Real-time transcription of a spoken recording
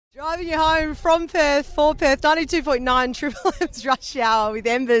Driving you home from Perth for Perth, 92.9 Triple M's Rush Hour with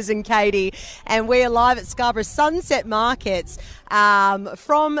Embers and Katie. And we are live at Scarborough Sunset Markets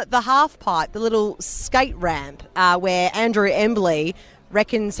from the half pipe, the little skate ramp where Andrew Embley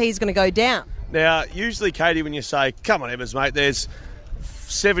reckons he's going to go down. Now, usually, Katie, when you say, come on, Embers, mate, there's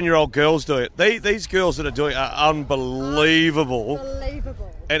 7-year-old girls do it. These girls that are doing it are unbelievable. Unbelievable.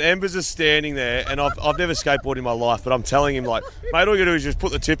 And Embers is standing there, and I've never skateboarded in my life, but I'm telling him, like, mate, all you do is just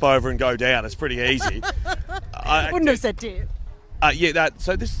put the tip over and go down. It's pretty easy. Wouldn't have said tip.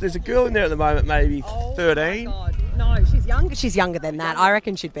 So there's a girl in there at the moment, maybe 13. Oh my God. No, she's younger. She's younger than that. I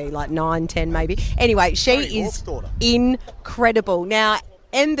reckon she'd be like 9, 10 maybe. Anyway, she is incredible. Now,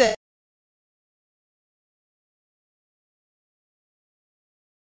 Ember.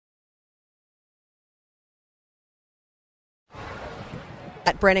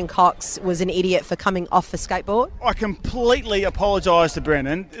 That Brennan Cox was an idiot for coming off the skateboard. I completely apologise to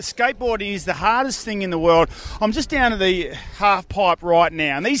Brennan. Skateboarding is the hardest thing in the world. I'm just down to the half pipe right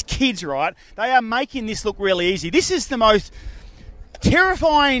now, and these kids, right, they are making this look really easy. This is the most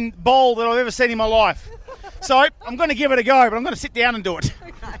terrifying bowl that I've ever seen in my life. So I'm going to give it a go, but I'm going to sit down and do it.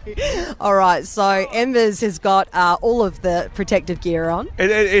 Okay. All right, so Embers has got all of the protective gear on.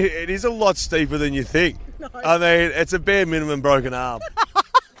 It is a lot steeper than you think. No. I mean, it's a bare minimum broken arm.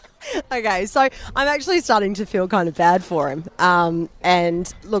 Okay, so I'm actually starting to feel kind of bad for him.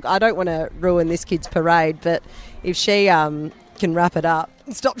 And look, I don't want to ruin this kid's parade, but if she can wrap it up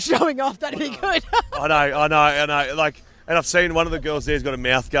and stop showing off, that'd be good. I know. Like, and I've seen one of the girls there's got a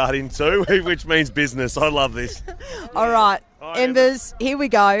mouth guard in too, which means business. I love this. All right, Embers, here we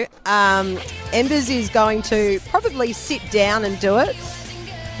go. Embers is going to probably sit down and do it.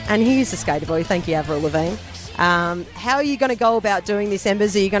 And here's the skater boy. Thank you, Avril Lavigne. How are you going to go about doing this,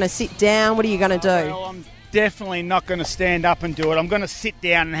 Embers? Are you going to sit down? What are you going to do? Well, I'm definitely not going to stand up and do it. I'm going to sit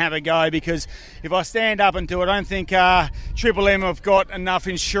down and have a go, because if I stand up and do it, I don't think Triple M have got enough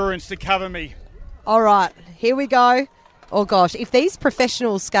insurance to cover me. All right, here we go. Oh, gosh, if these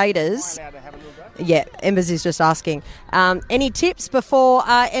professional skaters... Am I allowed to have a little go? Yeah, Embers is just asking. Any tips before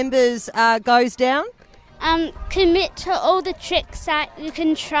Embers goes down? Commit to all the tricks that you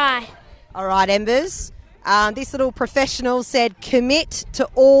can try. All right, Embers. This little professional said commit to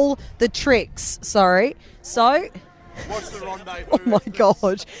all the tricks. Sorry. So... What's the rendezvous? Oh, my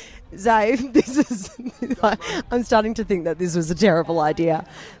God. Zave, this is... I'm starting to think that this was a terrible idea.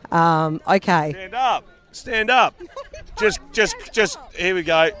 Okay. Stand up. Just, here we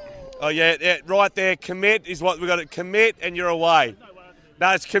go. Oh, yeah, right there. Commit is what we got to commit, and you're away. No,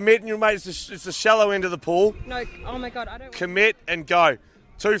 it's commit and you're mate. It's the shallow end of the pool. No, oh my God, I don't. Commit and go.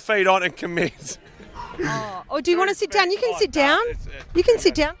 2 feet on and commit. Oh, do you want to sit down? You can sit down. You can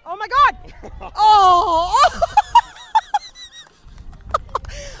sit down. Oh my God. Oh.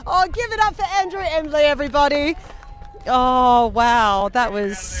 Oh, give it up for Andrew Embley, everybody. Oh wow, that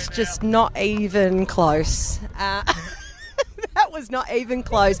was just not even close. That was not even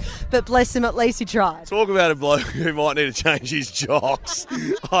close, but bless him, at least he tried. Talk about a bloke who might need to change his jocks.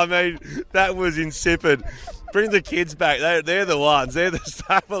 I mean, that was insipid. Bring the kids back. They're the ones. They're the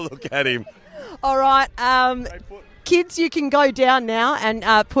stuff. Have a look at him. All right, kids, you can go down now and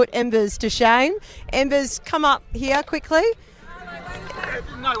put Embers to shame. Embers, come up here quickly.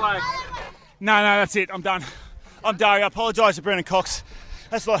 No way. No, that's it. I'm done. I apologise to Brennan Cox.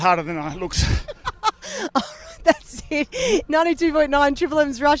 That's a lot harder than it looks. That's it. 92.9 Triple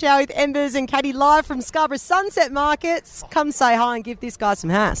M's Rush Hour with Embers and Katie live from Scarborough Sunset Markets. Come say hi and give this guy some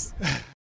hass.